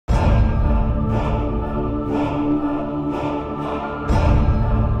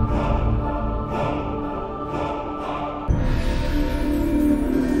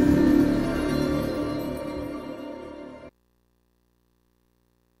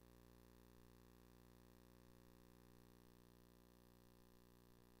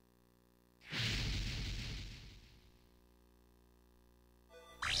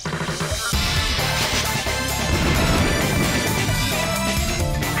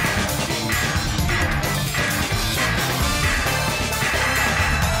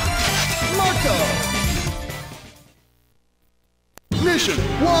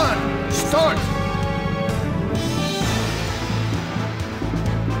start!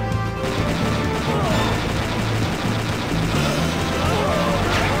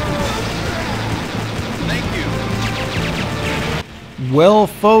 Well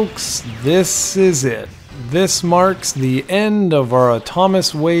folks, this is it. This marks the end of our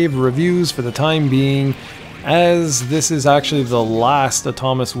Atomiswave reviews for the time being, as this is actually the last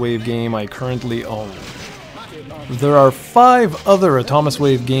Atomiswave game I currently own. There are 5 other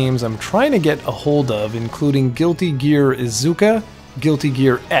Atomiswave games I'm trying to get a hold of, including Guilty Gear Izuka, Guilty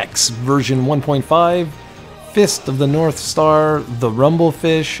Gear X version 1.5, Fist of the North Star, The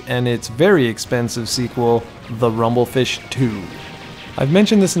Rumblefish, and its very expensive sequel, The Rumblefish 2. I've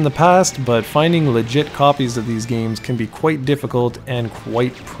mentioned this in the past, but finding legit copies of these games can be quite difficult and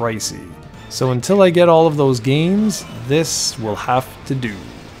quite pricey. So until I get all of those games, this will have to do.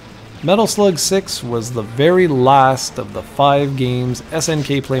 Metal Slug 6 was the very last of the 5 games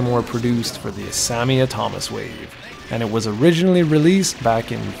SNK Playmore produced for the Asami Atomiswave, and it was originally released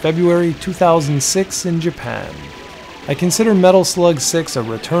back in February 2006 in Japan. I consider Metal Slug 6 a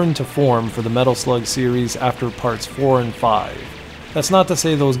return to form for the Metal Slug series after parts 4 and 5. That's not to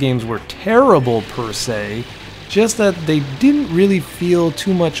say those games were terrible per se, just that they didn't really feel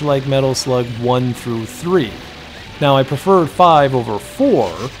too much like Metal Slug 1 through 3. Now I preferred 5 over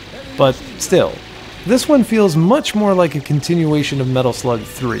 4, but still, this one feels much more like a continuation of Metal Slug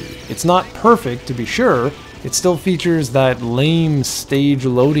 3. It's not perfect, to be sure. It still features that lame stage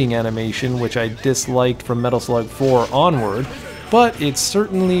loading animation which I disliked from Metal Slug 4 onward, but it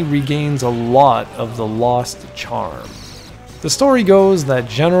certainly regains a lot of the lost charm. The story goes that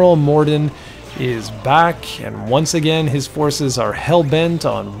General Morden is back, and once again his forces are hell-bent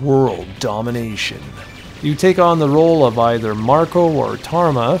on world domination. You take on the role of either Marco or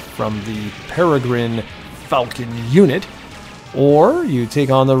Tarma from the Peregrine Falcon unit, or you take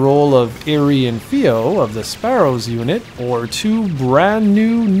on the role of Eri and Theo of the Sparrows unit, or 2 brand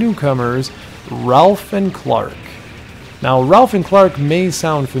new newcomers, Ralph and Clark. Now Ralph and Clark may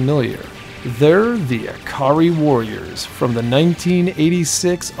sound familiar. They're the Akari Warriors from the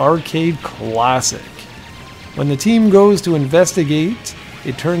 1986 arcade classic. When the team goes to investigate,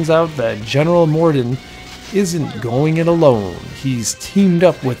 it turns out that General Morden isn't going it alone. He's teamed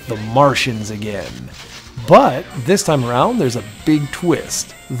up with the Martians again. But this time around, there's a big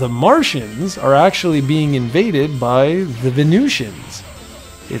twist. The Martians are actually being invaded by the Venusians.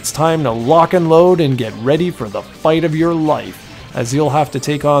 It's time to lock and load and get ready for the fight of your life, as you'll have to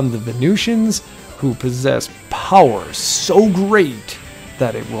take on the Venusians, who possess power so great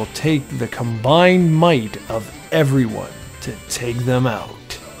that it will take the combined might of everyone to take them out.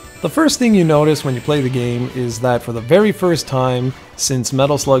 The first thing you notice when you play the game is that for the very first time since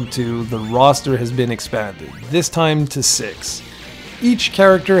Metal Slug 2, the roster has been expanded, this time to 6. Each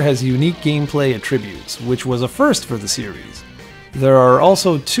character has unique gameplay attributes, which was a first for the series. There are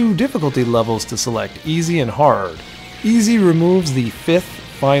also 2 difficulty levels to select, easy and hard. Easy removes the 5th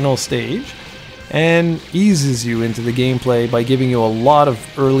final stage and eases you into the gameplay by giving you a lot of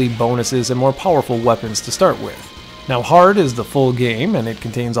early bonuses and more powerful weapons to start with. Now hard is the full game, and it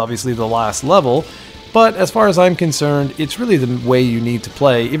contains obviously the last level, but as far as I'm concerned, it's really the way you need to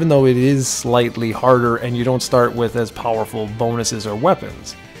play, even though it is slightly harder and you don't start with as powerful bonuses or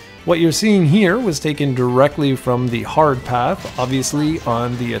weapons. What you're seeing here was taken directly from the hard path, obviously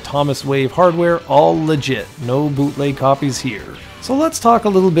on the Atomiswave hardware, all legit, no bootleg copies here. So let's talk a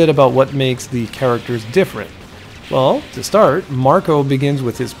little bit about what makes the characters different. Well, to start, Marco begins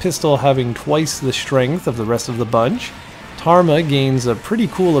with his pistol having twice the strength of the rest of the bunch. Tarma gains a pretty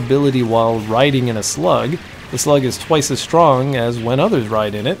cool ability while riding in a slug. The slug is twice as strong as when others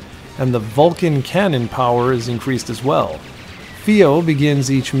ride in it, and the Vulcan cannon power is increased as well. Theo begins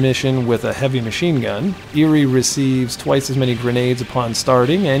each mission with a heavy machine gun. Eri receives twice as many grenades upon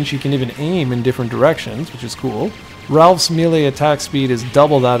starting, and she can even aim in different directions, which is cool. Ralph's melee attack speed is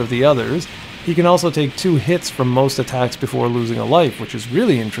double that of the others. He can also take 2 hits from most attacks before losing a life, which is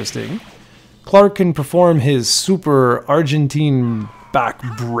really interesting. Clark can perform his super Argentine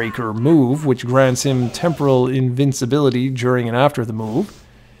backbreaker move, which grants him temporal invincibility during and after the move.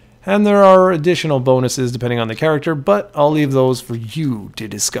 And there are additional bonuses depending on the character, but I'll leave those for you to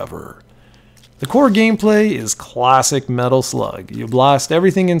discover. The core gameplay is classic Metal Slug. You blast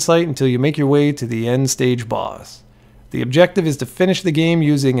everything in sight until you make your way to the end stage boss. The objective is to finish the game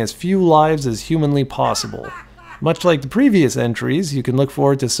using as few lives as humanly possible. Much like the previous entries, you can look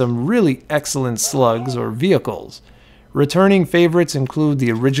forward to some really excellent slugs or vehicles. Returning favorites include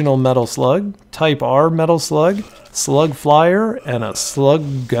the original Metal Slug, Type R Metal Slug, Slug Flyer, and a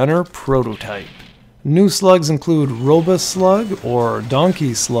Slug Gunner prototype. New slugs include Robust Slug, or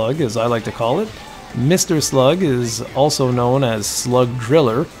Donkey Slug as I like to call it. Mr. Slug is also known as Slug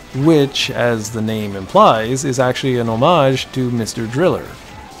Driller, which, as the name implies, is actually an homage to Mr. Driller.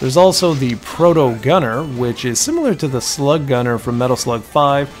 There's also the Proto Gunner, which is similar to the Slug Gunner from Metal Slug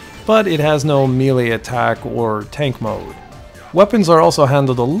 5, but it has no melee attack or tank mode. Weapons are also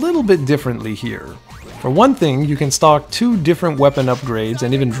handled a little bit differently here. For one thing, you can stock 2 different weapon upgrades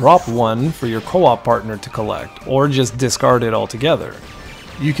and even drop one for your co-op partner to collect, or just discard it altogether.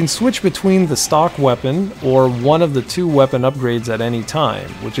 You can switch between the stock weapon or one of the 2 weapon upgrades at any time,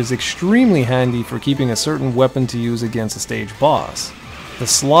 which is extremely handy for keeping a certain weapon to use against a stage boss. The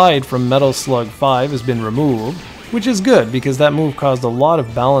slide from Metal Slug 5 has been removed, which is good because that move caused a lot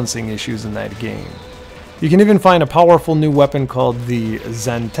of balancing issues in that game. You can even find a powerful new weapon called the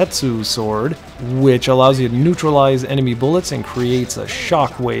Zantetsu Sword, which allows you to neutralize enemy bullets and creates a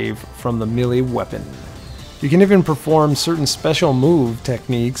shockwave from the melee weapon. You can even perform certain special move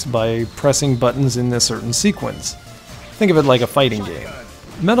techniques by pressing buttons in a certain sequence. Think of it like a fighting game.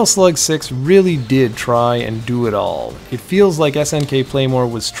 Metal Slug 6 really did try and do it all. It feels like SNK Playmore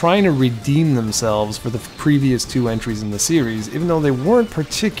was trying to redeem themselves for the previous 2 entries in the series, even though they weren't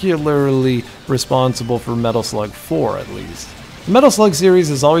particularly responsible for Metal Slug 4 at least. The Metal Slug series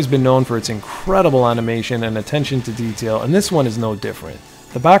has always been known for its incredible animation and attention to detail, and this one is no different.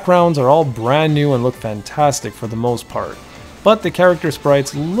 The backgrounds are all brand new and look fantastic for the most part, but the character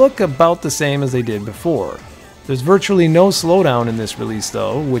sprites look about the same as they did before. There's virtually no slowdown in this release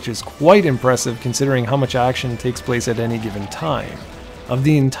though, which is quite impressive considering how much action takes place at any given time. Of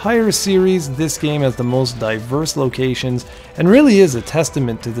the entire series, this game has the most diverse locations and really is a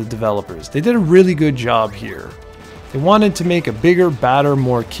testament to the developers. They did a really good job here. They wanted to make a bigger, badder,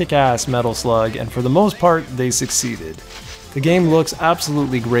 more kick-ass Metal Slug, and for the most part, they succeeded. The game looks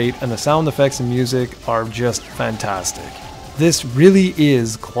absolutely great and the sound effects and music are just fantastic. This really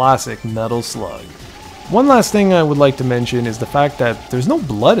is classic Metal Slug. One last thing I would like to mention is the fact that there's no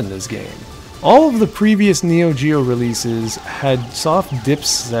blood in this game. All of the previous Neo Geo releases had soft dip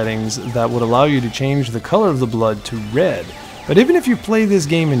settings that would allow you to change the color of the blood to red, but even if you play this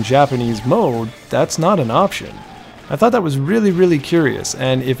game in Japanese mode, that's not an option. I thought that was really curious,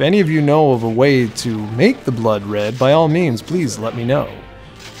 and if any of you know of a way to make the blood red, by all means please let me know.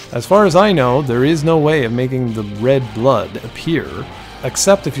 As far as I know, there is no way of making the red blood appear,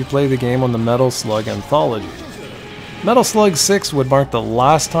 except if you play the game on the Metal Slug Anthology. Metal Slug 6 would mark the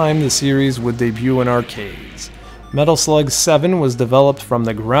last time the series would debut in arcades. Metal Slug 7 was developed from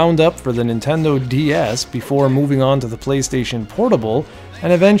the ground up for the Nintendo DS before moving on to the PlayStation Portable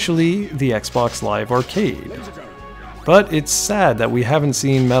and eventually the Xbox Live Arcade. But it's sad that we haven't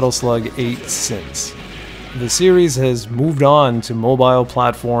seen Metal Slug 8 since. The series has moved on to mobile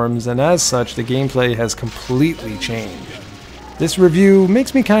platforms, and as such the gameplay has completely changed. This review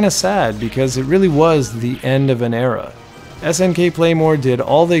makes me kinda sad because it really was the end of an era. SNK Playmore did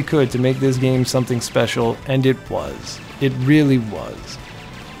all they could to make this game something special, and it was. It really was.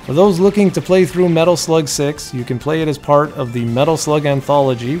 For those looking to play through Metal Slug 6, you can play it as part of the Metal Slug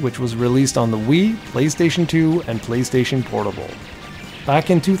Anthology, which was released on the Wii, PlayStation 2, and PlayStation Portable. Back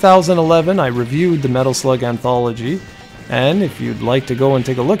in 2011, I reviewed the Metal Slug Anthology, and if you'd like to go and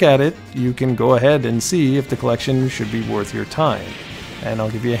take a look at it, you can go ahead and see if the collection should be worth your time. And I'll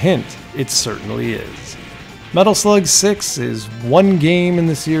give you a hint, it certainly is. Metal Slug 6 is one game in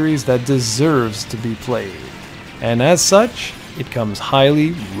the series that deserves to be played, and as such, it comes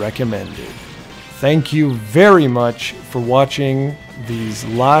highly recommended. Thank you very much for watching these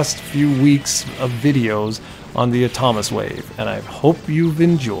last few weeks of videos on the Atomiswave, and I hope you've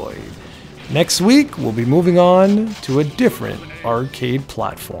enjoyed. Next week, we'll be moving on to a different arcade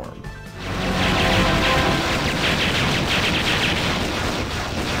platform.